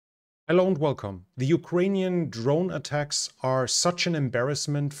Hello and welcome. The Ukrainian drone attacks are such an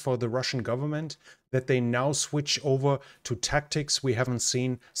embarrassment for the Russian government that they now switch over to tactics we haven't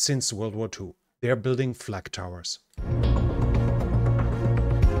seen since World War II. They're building flag towers.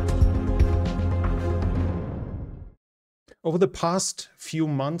 Over the past few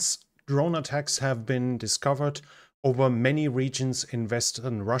months, drone attacks have been discovered over many regions in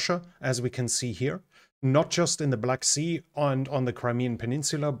Western Russia, as we can see here. Not just in the Black Sea and on the Crimean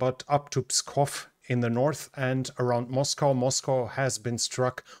Peninsula, but up to Pskov in the north and around Moscow. Moscow has been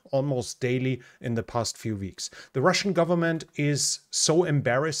struck almost daily in the past few weeks. The Russian government is so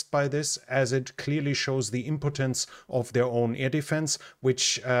embarrassed by this, as it clearly shows the impotence of their own air defense,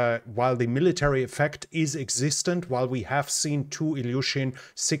 which, while the military effect is existent, while we have seen two Ilyushin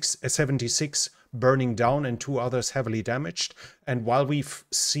 76 burning down and two others heavily damaged, and while we've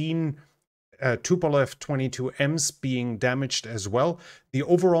seen Tupolev 22Ms being damaged as well, the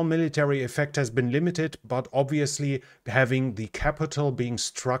overall military effect has been limited, but obviously having the capital being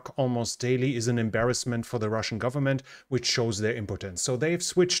struck almost daily is an embarrassment for the Russian government, which shows their impotence. So they've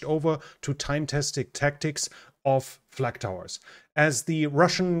switched over to time-tested tactics of flag towers. As the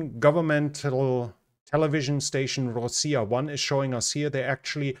Russian governmental television station Rossiya 1 is showing us here, they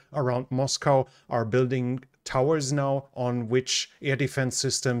actually around Moscow are building towers now on which air defense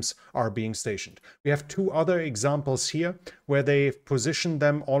systems are being stationed. We have two other examples here where they've positioned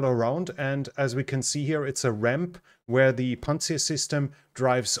them all around, and as we can see here, it's a ramp where the Panzer system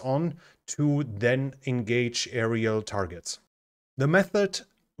drives on to then engage aerial targets. The method,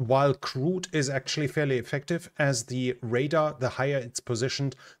 while crude, is actually fairly effective, as the radar, the higher it's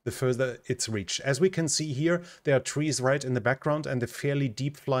positioned, the further it's reached. As we can see here, there are trees right in the background, and the fairly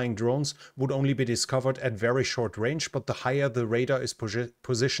deep flying drones would only be discovered at very short range, but the higher the radar is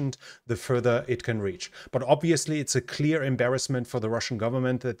positioned, the further it can reach. But obviously it's a clear embarrassment for the Russian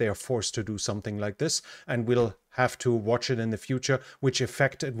government that they are forced to do something like this, and we'll have to watch it in the future, which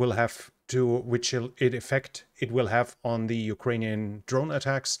effect it will have on the Ukrainian drone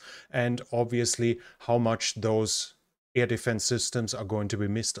attacks, and obviously how much those air defense systems are going to be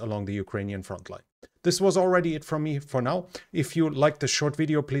missed along the Ukrainian front line. This was already it from me for now. If you liked this short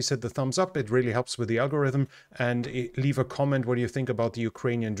video, please hit the thumbs up. It really helps with the algorithm. And leave a comment what you think about the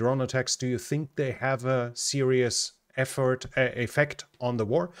Ukrainian drone attacks. Do you think they have a serious effect on the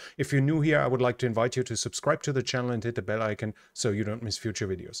war? If you're new here, I would like to invite you to subscribe to the channel and hit the bell icon so you don't miss future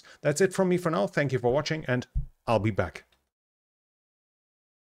videos. That's it from me for now. Thank you for watching, and I'll be back.